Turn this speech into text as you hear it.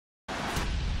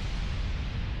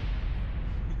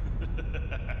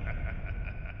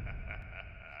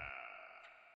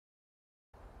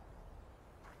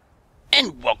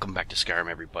And welcome back to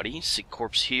Skyrim, everybody. Sick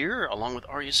Corpse here, along with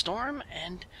Aria Storm,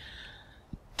 and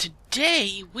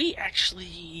today we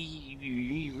actually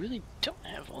really don't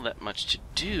have all that much to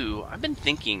do. I've been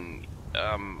thinking,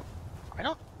 I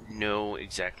don't know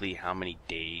exactly how many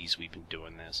days we've been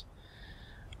doing this.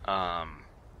 I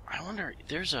wonder,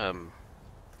 is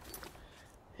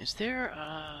there,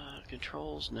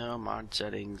 controls? No. Mod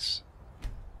settings?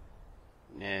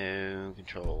 No.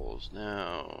 Controls?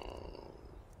 No.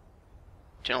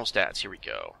 General stats, here we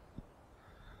go.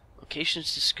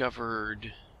 Locations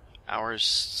discovered, hours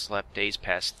slept, days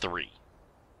past 3.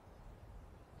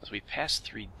 So we passed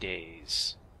 3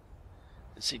 days.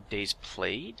 Let's say days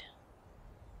played.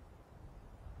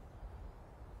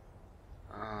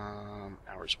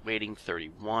 Hours waiting,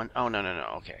 31. Oh, no,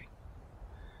 okay.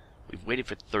 We've waited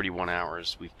for 31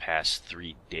 hours. We've passed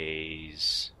 3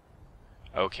 days.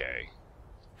 Okay.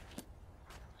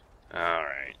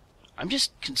 Alright. I'm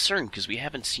just concerned because we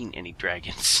haven't seen any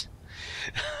dragons.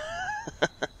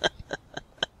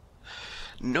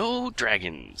 No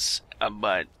dragons.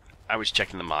 But I was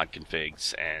checking the mod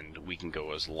configs, and we can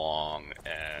go as long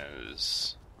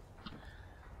as...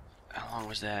 How long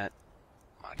was that?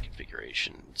 Mod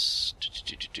configurations.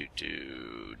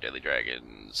 Deadly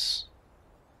dragons.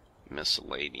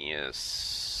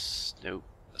 Miscellaneous. Nope.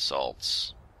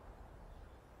 Assaults.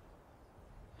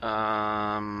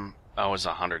 Oh, it was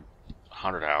 100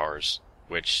 hours,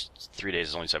 which 3 days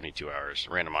is only 72 hours.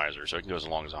 Randomizer, so it can go as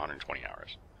long as 120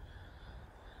 hours.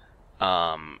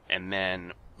 And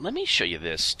then, let me show you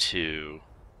this, too.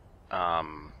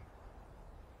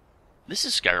 This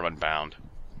is Skyrim Unbound.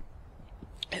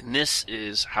 And this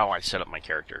is how I set up my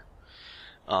character.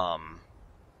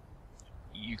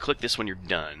 You click this when you're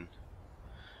done.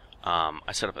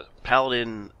 I set up a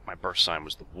paladin. My birth sign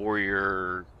was the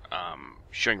warrior.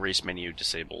 Showing race menu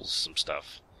disables some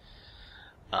stuff.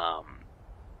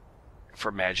 For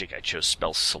magic, I chose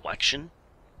spell selection,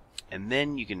 and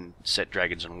then you can set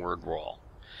dragons on word wall.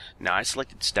 Now, I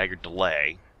selected staggered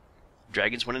delay.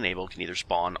 Dragons, when enabled, can either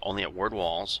spawn only at word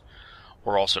walls,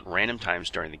 or also at random times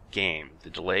during the game.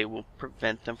 The delay will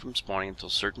prevent them from spawning until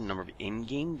a certain number of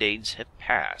in-game days have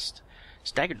passed.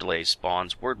 Staggered delay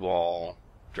spawns word wall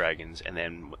dragons, and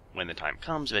then, when the time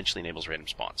comes, eventually enables random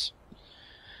spawns.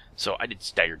 So I did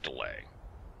staggered delay.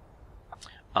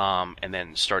 And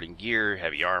then starting gear,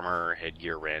 heavy armor,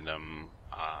 headgear random.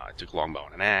 I took longbow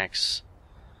and an axe.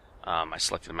 I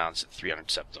selected the mounts at 300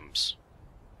 septums.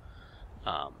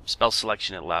 Spell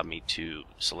selection allowed me to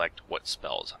select what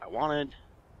spells I wanted.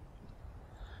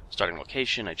 Starting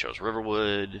location, I chose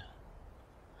Riverwood.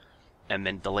 And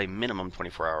then delay minimum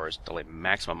 24 hours, delay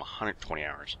maximum 120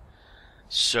 hours.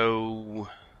 So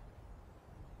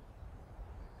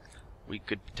we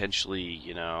could potentially,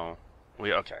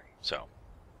 okay, so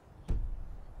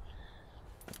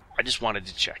I just wanted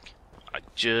to check.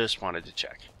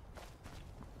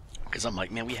 Because I'm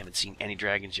like, man, we haven't seen any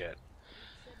dragons yet.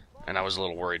 And I was a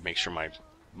little worried, make sure my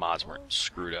mods weren't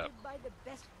screwed up.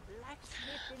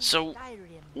 So,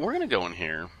 we're going to go in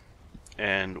here,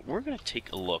 and we're going to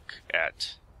take a look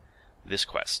at this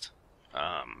quest.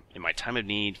 In my time of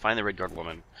need, find the Redguard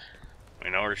woman. I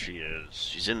know where she is.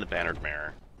 She's in the Bannered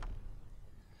Mare.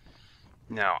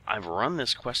 Now, I've run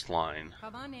this quest line.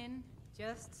 Come on in.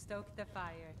 Just stoke the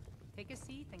fire. Take a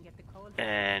seat and get the cold.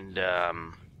 And,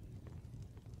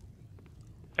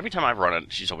 every time I've run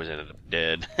it, she's always ended up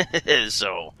dead.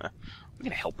 So, we're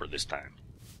gonna help her this time.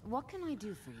 What can I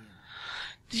do for you?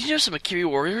 Did you know some Akiri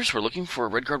warriors were looking for a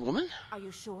Redguard woman? Are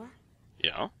you sure?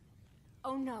 Yeah.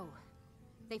 Oh no.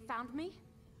 They found me?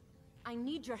 I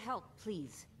need your help,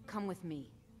 please. Come with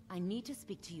me. I need to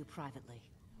speak to you privately.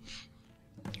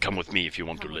 Come with me if you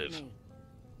want to Come with live. me.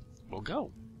 We'll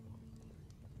go.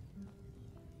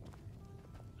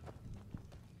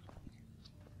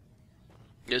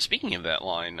 Yeah, speaking of that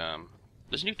line,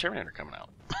 there's a new Terminator coming out.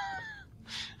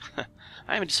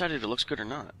 I haven't decided if it looks good or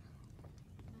not.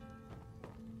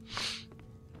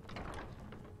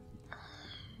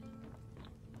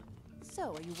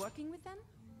 So, are you working with them?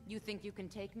 You think you can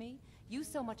take me? You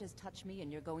so much as touch me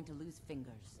and you're going to lose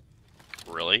fingers.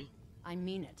 Really? I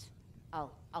mean it.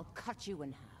 I'll cut you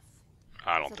in half.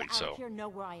 I don't think so. so. Here know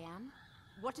where I am?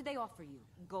 What did they offer you?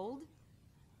 Gold?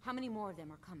 How many more of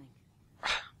them are coming?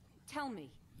 Tell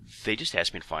me. They just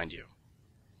asked me to find you.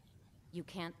 You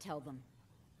can't tell them.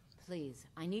 Please,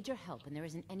 I need your help, and there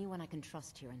isn't anyone I can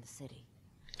trust here in the city.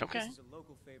 Okay. This is a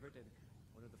local favorite and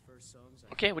one of the first songs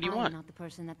Okay, what do you want? I'm not the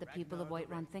person that the people of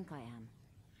Whiterun think I am.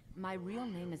 My real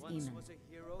name is Eamon.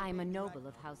 I am a noble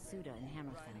of House Suda in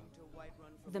Hammerfell.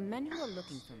 The men who are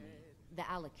looking for me, the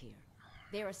Alakir,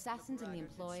 they are assassins in the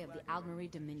employ of the Aldmeri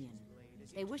Dominion.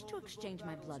 They wish to exchange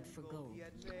my blood for gold.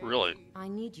 Really? I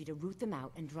need you to root them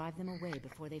out and drive them away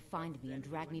before they find me and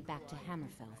drag me back to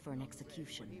Hammerfell for an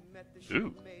execution.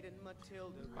 Ooh.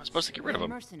 I'm supposed to get rid of They're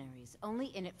them. mercenaries, only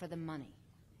in it for the money.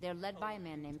 They're led by a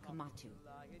man named Kamatu.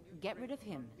 Get rid of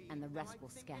him, and the rest will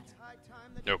scatter.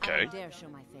 I Okay. don't dare show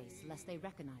my face, lest they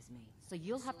recognize me, so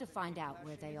you'll have to find out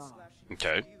where they are.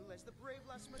 Okay.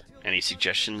 Any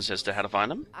suggestions as to how to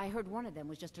find them? I heard one of them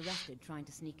was just arrested trying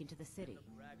to sneak into the city.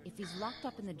 If he's locked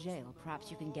up in the jail, perhaps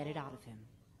you can get it out of him.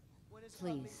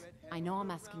 Please, I know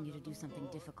I'm asking you to do something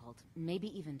difficult,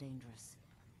 maybe even dangerous.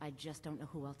 I just don't know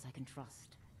who else I can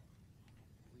trust.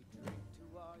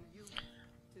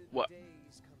 What?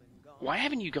 Why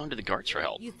haven't you gone to the guards for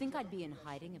help? You think I'd be in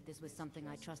hiding if this was something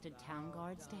I trusted town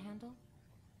guards to handle?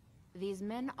 These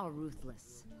men are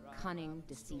ruthless, cunning,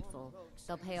 deceitful.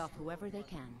 They'll pay off whoever they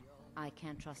can. I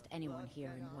can't trust anyone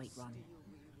here in Whiterun.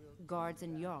 Guards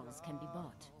and Jarls can be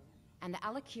bought. And the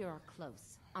Alakir are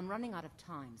close. I'm running out of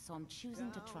time, so I'm choosing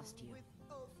to trust you.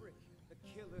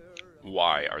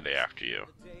 Why are they after you?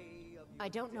 I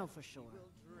don't know for sure.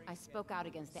 I spoke out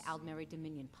against the Aldmeri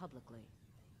Dominion publicly.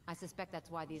 I suspect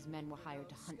that's why these men were hired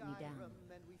to hunt me down.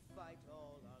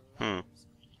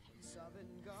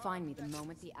 Find me the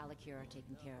moment the Alakir are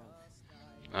taken care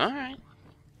of. Alright.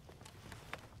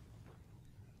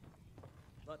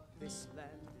 But this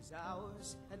land is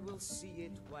ours, and we'll see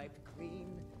it wiped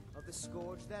clean of the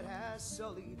scourge that has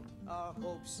sullied our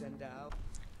hopes and our...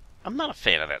 I'm not a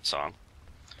fan of that song.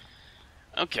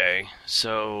 Okay,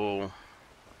 so...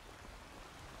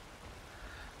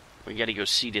 we gotta go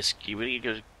see this... we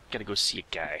gotta go see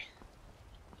a guy.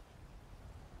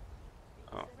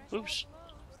 Oh, oops.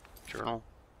 Journal.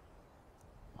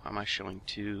 Why am I showing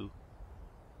two?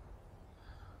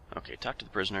 Okay, talk to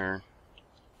the prisoner.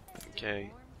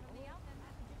 Okay.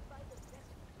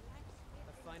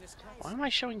 Why am I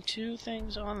showing two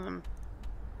things on them?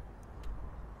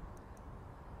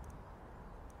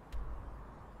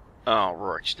 Oh,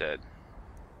 Rourke's dead.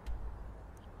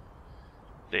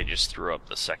 They just threw up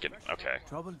the second. Okay.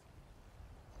 Trouble?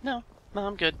 No,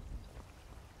 I'm good.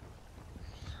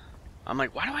 I'm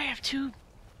like, why do I have two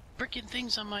freaking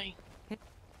things on my...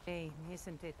 Hey,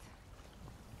 isn't it?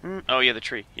 Oh yeah, the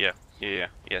tree. Yeah.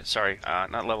 Sorry,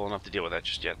 not level enough to deal with that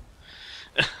just yet.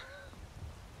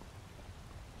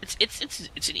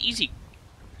 It's an easy.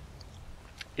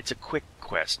 It's a quick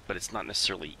quest, but it's not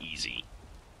necessarily easy.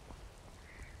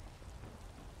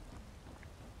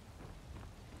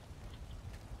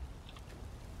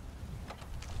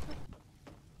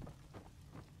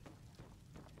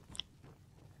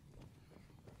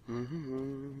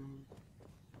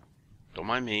 Don't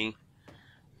mind me.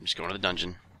 I'm just going to the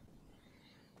dungeon.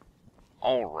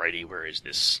 Alrighty, where is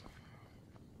this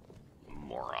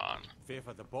moron? Fear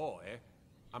for the bow, eh?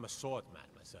 I'm a swordman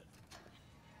myself.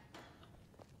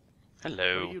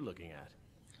 Hello. What are you looking at?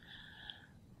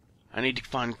 I need to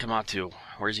find Kamatu.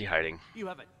 Where's he hiding? You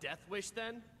have a death wish,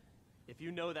 then? If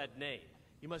you know that name,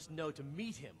 you must know to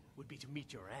meet him would be to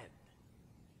meet your end.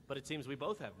 But it seems we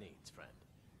both have needs, friend.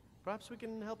 Perhaps we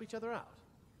can help each other out.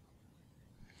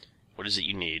 What is it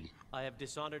you need? I have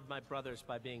dishonored my brothers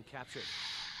by being captured,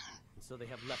 and so they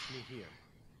have left me here.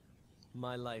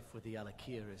 My life with the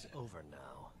Alakir is over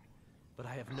now, but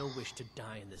I have no wish to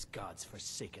die in this god's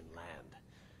forsaken land.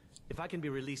 If I can be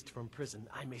released from prison,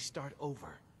 I may start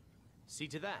over. See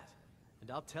to that, and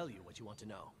I'll tell you what you want to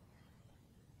know.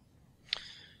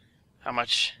 How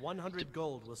much? 100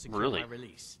 gold will secure Really? my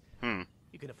release.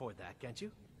 You can afford that, can't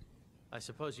you? I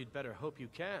suppose you'd better hope you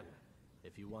can,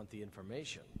 if you want the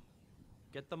information.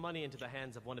 Get the money into the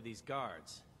hands of one of these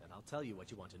guards, and I'll tell you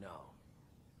what you want to know.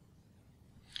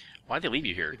 Why'd they leave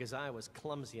you here? Because I was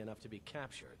clumsy enough to be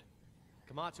captured.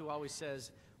 Kamatu always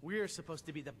says, we're supposed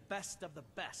to be the best of the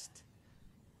best.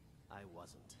 I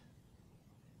wasn't.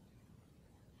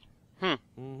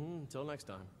 Until next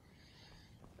time.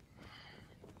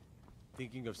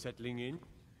 Thinking of settling in?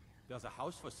 There's a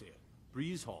house for sale.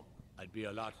 Breeze home. I'd be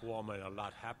a lot warmer and a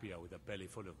lot happier with a belly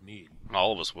full of mead.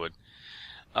 All of us would.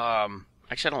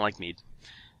 Actually, I don't like mead.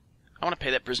 I want to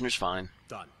pay that prisoner's fine.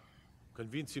 Done.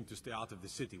 Convince him to stay out of the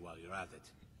city while you're at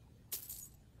it.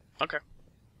 Okay.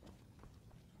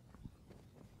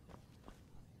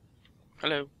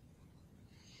 Hello.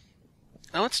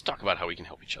 Now let's talk about how we can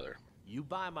help each other. You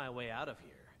buy my way out of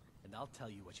here, and I'll tell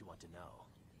you what you want to know.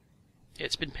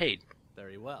 It's been paid.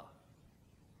 Very well.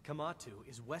 Kamatu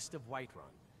is west of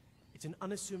Whiterun. It's an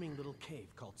unassuming little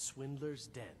cave called Swindler's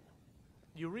Den.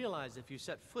 You realize if you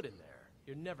set foot in there,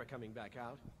 you're never coming back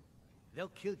out. They'll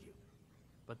kill you.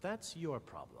 But that's your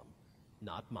problem,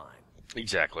 not mine.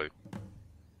 Exactly.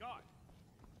 Guard!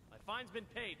 My fine's been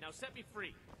paid, now set me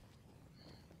free.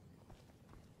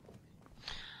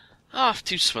 Off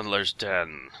to Swindler's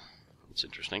Den. That's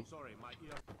interesting. Sorry, my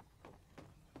ear.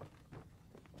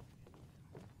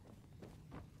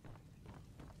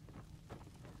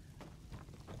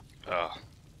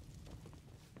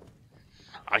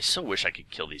 I so wish I could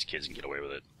kill these kids and get away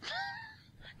with it.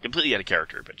 Completely out of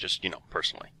character, but just, you know,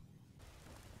 personally.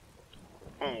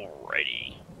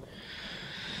 Alrighty.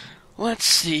 Let's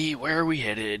see, where are we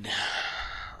headed?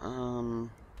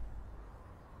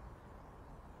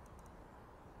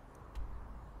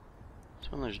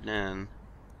 Swindler's Den.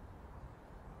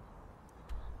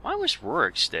 Why was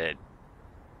Rorik's dead?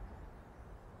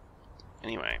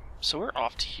 Anyway, so we're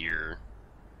off to here.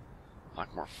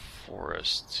 Blackmore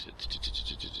Forest.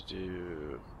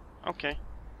 Okay.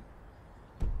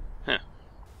 Huh.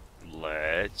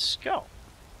 Let's go.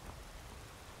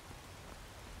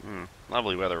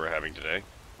 Lovely weather we're having today.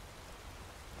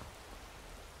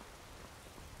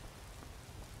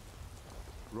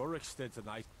 Rorikstead's a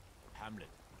nice hamlet,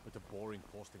 but a boring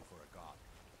posting for a god.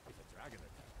 If a dragon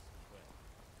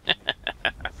attacks,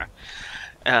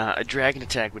 well... A dragon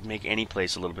attack would make any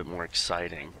place a little bit more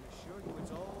exciting. I can assure you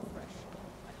it's all fresh.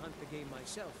 I hunt the game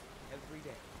myself every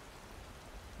day.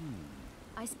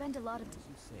 I spend a lot of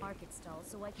time at market stalls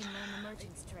so I can learn the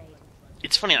merchant's trade.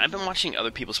 It's funny, I've been watching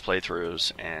other people's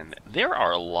playthroughs, and there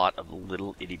are a lot of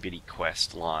little itty-bitty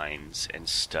quest lines and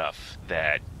stuff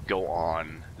that go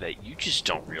on that you just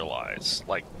don't realize.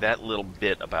 Like that little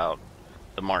bit about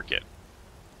the market.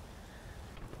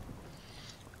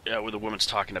 Where the woman's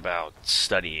talking about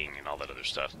studying and all that other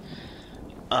stuff.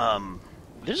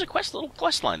 There's a little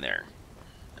quest line there,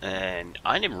 and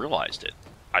I never realized it.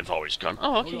 I've always gone,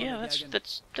 oh, okay, yeah,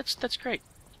 that's great.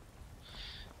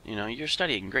 You know, you're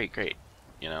studying, great.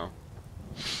 You know,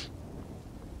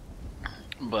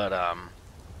 but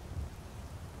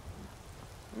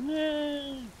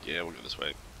yeah, we'll go this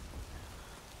way.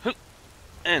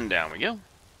 And down we go.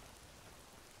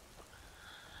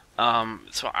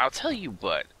 So I'll tell you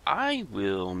what, I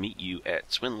will meet you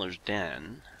at Swindler's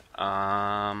Den,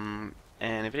 and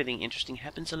if anything interesting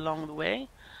happens along the way,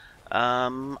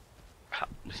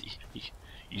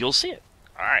 you'll see it.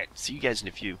 Alright, see you guys in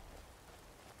a few.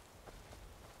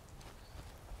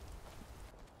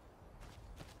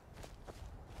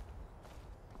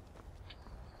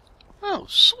 Oh,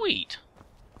 sweet.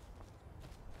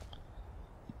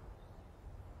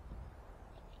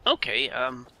 Okay,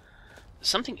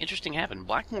 something interesting happened.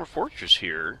 Blackmore Fortress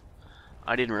here.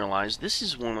 I didn't realize this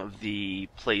is one of the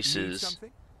places...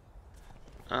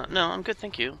 no, I'm good,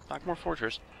 thank you. Blackmore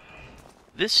Fortress.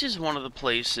 This is one of the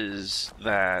places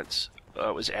that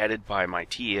was added by my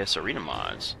TES Arena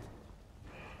mods.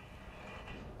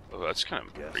 Oh, that's kind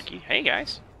of freaky. Hey,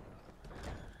 guys.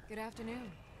 Good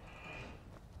afternoon.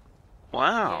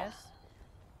 Wow.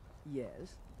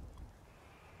 Yes.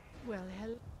 Well,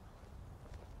 hello.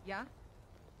 Yeah?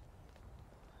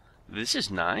 This is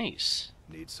nice.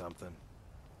 Need something?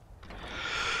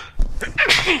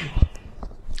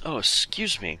 Oh,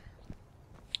 excuse me.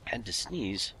 Had to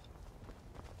sneeze.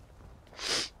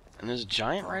 And there's a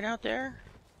giant right out there?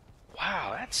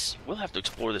 Wow, that's... We'll have to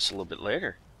explore this a little bit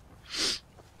later.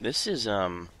 This is,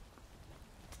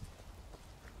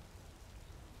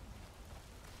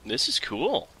 This is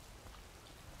cool.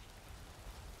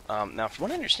 Now, from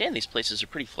what I understand, these places are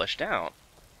pretty fleshed out.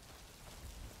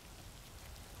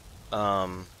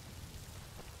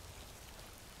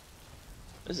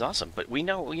 This is awesome, but we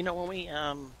know, you know, when we,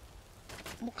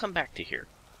 we'll come back to here.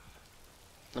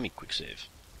 Let me quick save.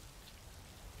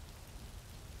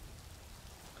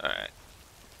 Alright.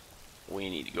 We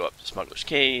need to go up to Smuggler's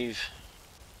Cave,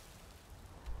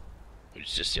 which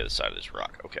is just the other side of this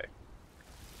rock. Okay.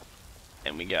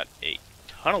 And we got a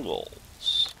ton of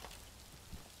wolves.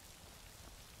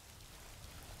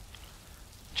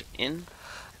 Which are in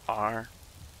our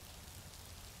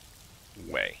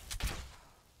way.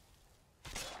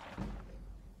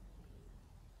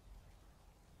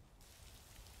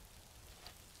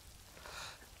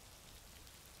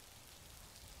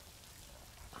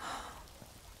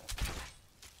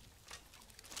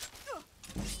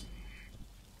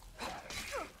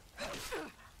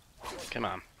 Come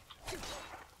on.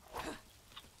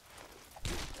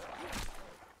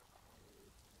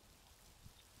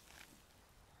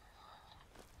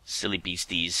 Silly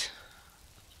beasties.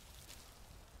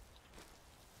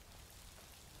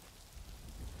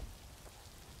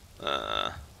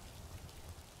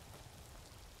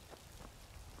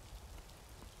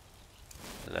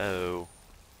 Hello.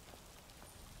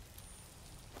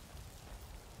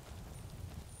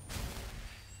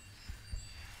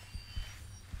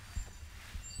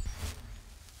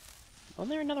 Wasn't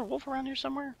there another wolf around here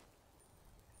somewhere?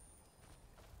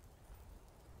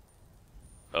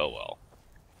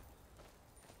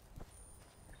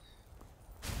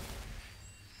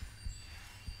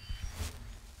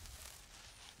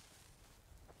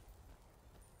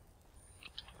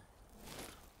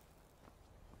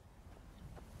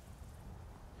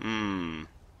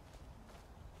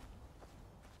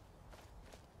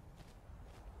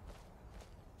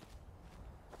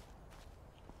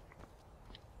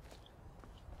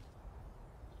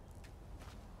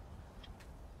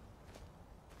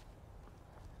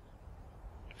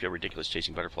 feel ridiculous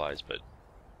chasing butterflies, but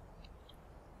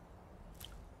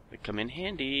they come in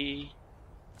handy.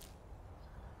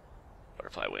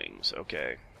 Butterfly wings,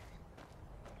 okay.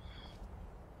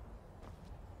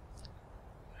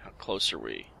 How close are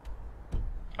we?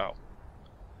 Oh.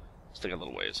 Still got a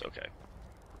little ways, okay.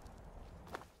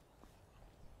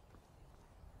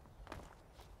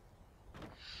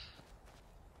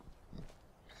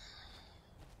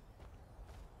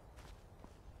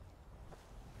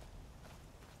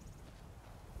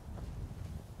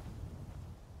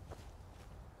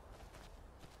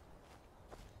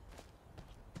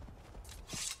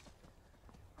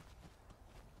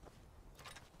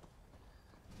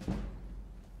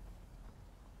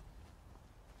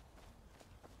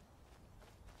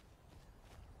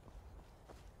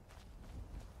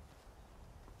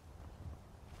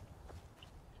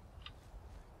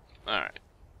 Alright.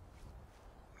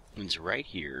 It's right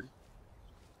here.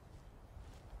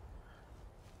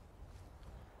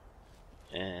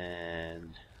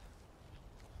 And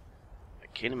I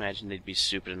can't imagine they'd be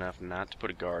stupid enough not to put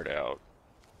a guard out.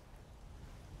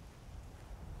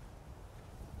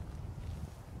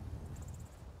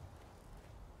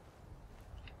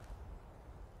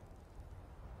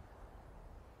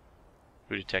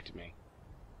 Who detected me?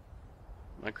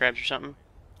 My crabs or something?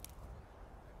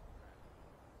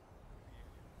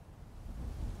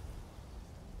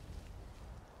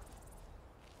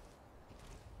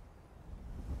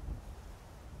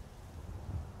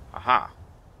 Aha.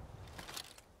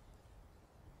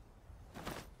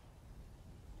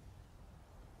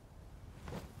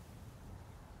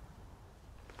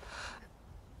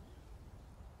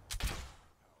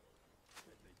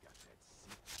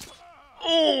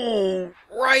 Oh,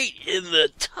 right in the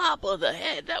top of the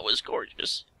head. That was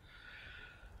gorgeous.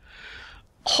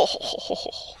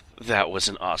 Oh, that was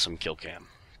an awesome kill cam.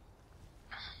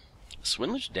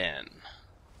 Swindler's Den.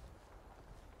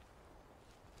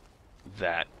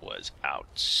 That was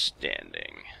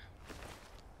outstanding.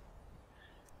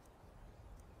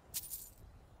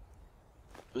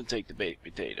 We'll take the baked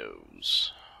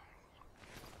potatoes.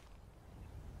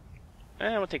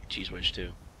 And we'll take the cheese wedge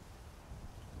too.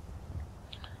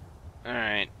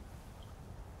 Alright.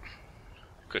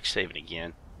 Quick saving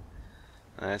again.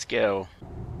 Let's go.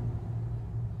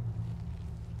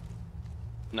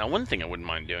 Now, one thing I wouldn't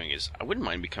mind doing is, I wouldn't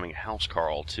mind becoming a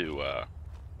housecarl to,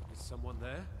 Is someone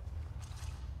there?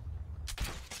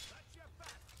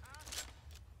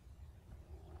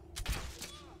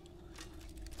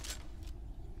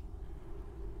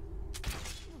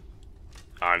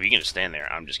 if you're gonna stand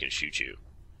there, I'm just gonna shoot you.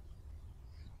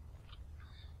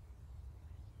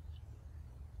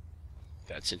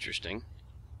 That's interesting.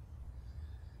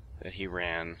 That he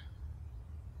ran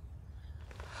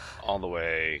all the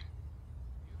way.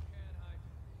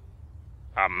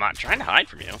 I'm not trying to hide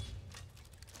from you.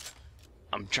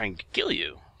 I'm trying to kill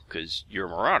you, because you're a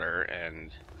marauder,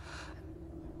 and...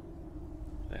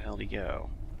 Where the hell did he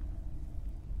go?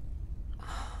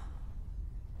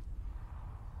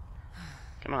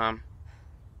 Come on.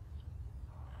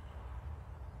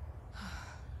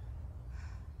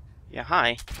 Yeah,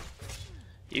 hi.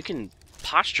 You can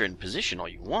posture and position all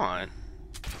you want.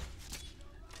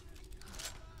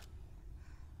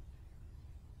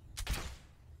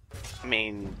 I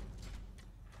mean...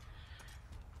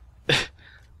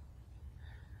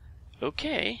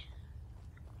 okay.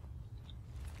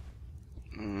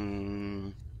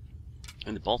 And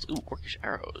the bolts... Ooh, orcish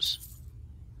arrows.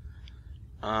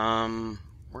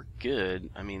 We're good.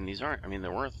 I mean, these aren't... I mean,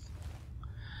 they're worth...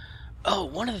 Oh,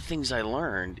 one of the things I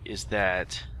learned is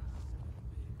that...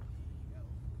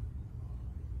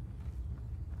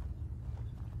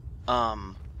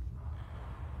 One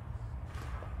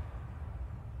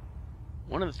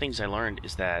of the things I learned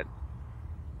is that...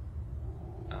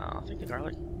 I'll take the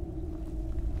garlic.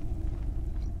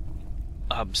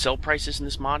 Sell prices in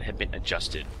this mod have been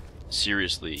adjusted.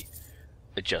 Seriously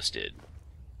adjusted.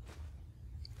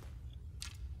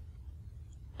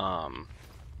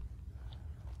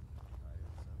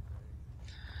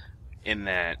 In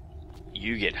that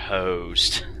you get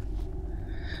hosed.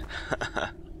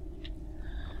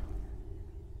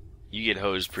 You get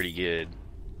hosed pretty good.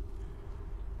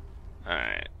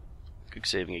 Alright. Quick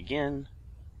saving again.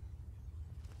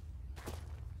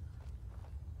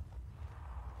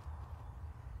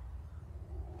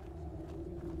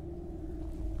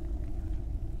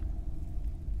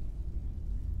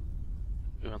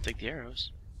 Ooh, I'll take the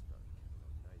arrows.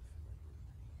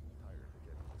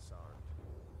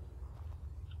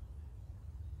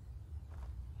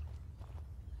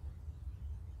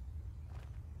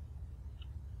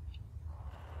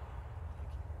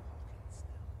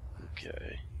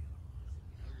 Okay.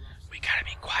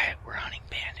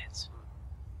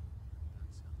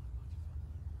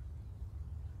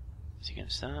 Is he gonna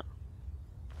stop?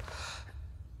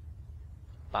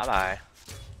 Bye-bye.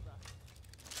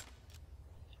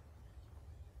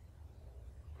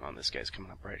 Oh, this guy's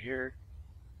coming up right here.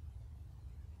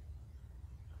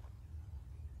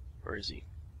 Where is he?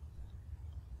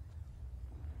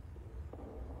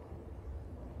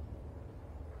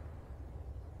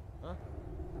 Huh?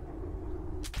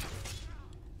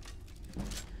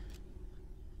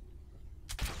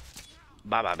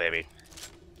 Bye-bye, baby.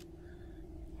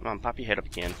 Come on, pop your head up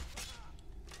again.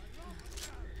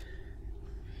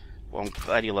 Well, I'm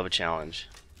glad you love a challenge.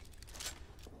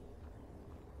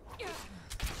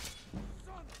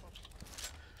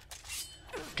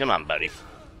 Come on, buddy.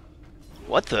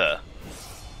 What the?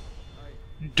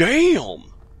 Damn!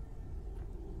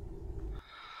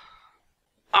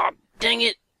 Oh, dang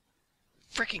it!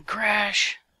 Freaking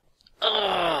crash!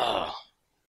 Ugh!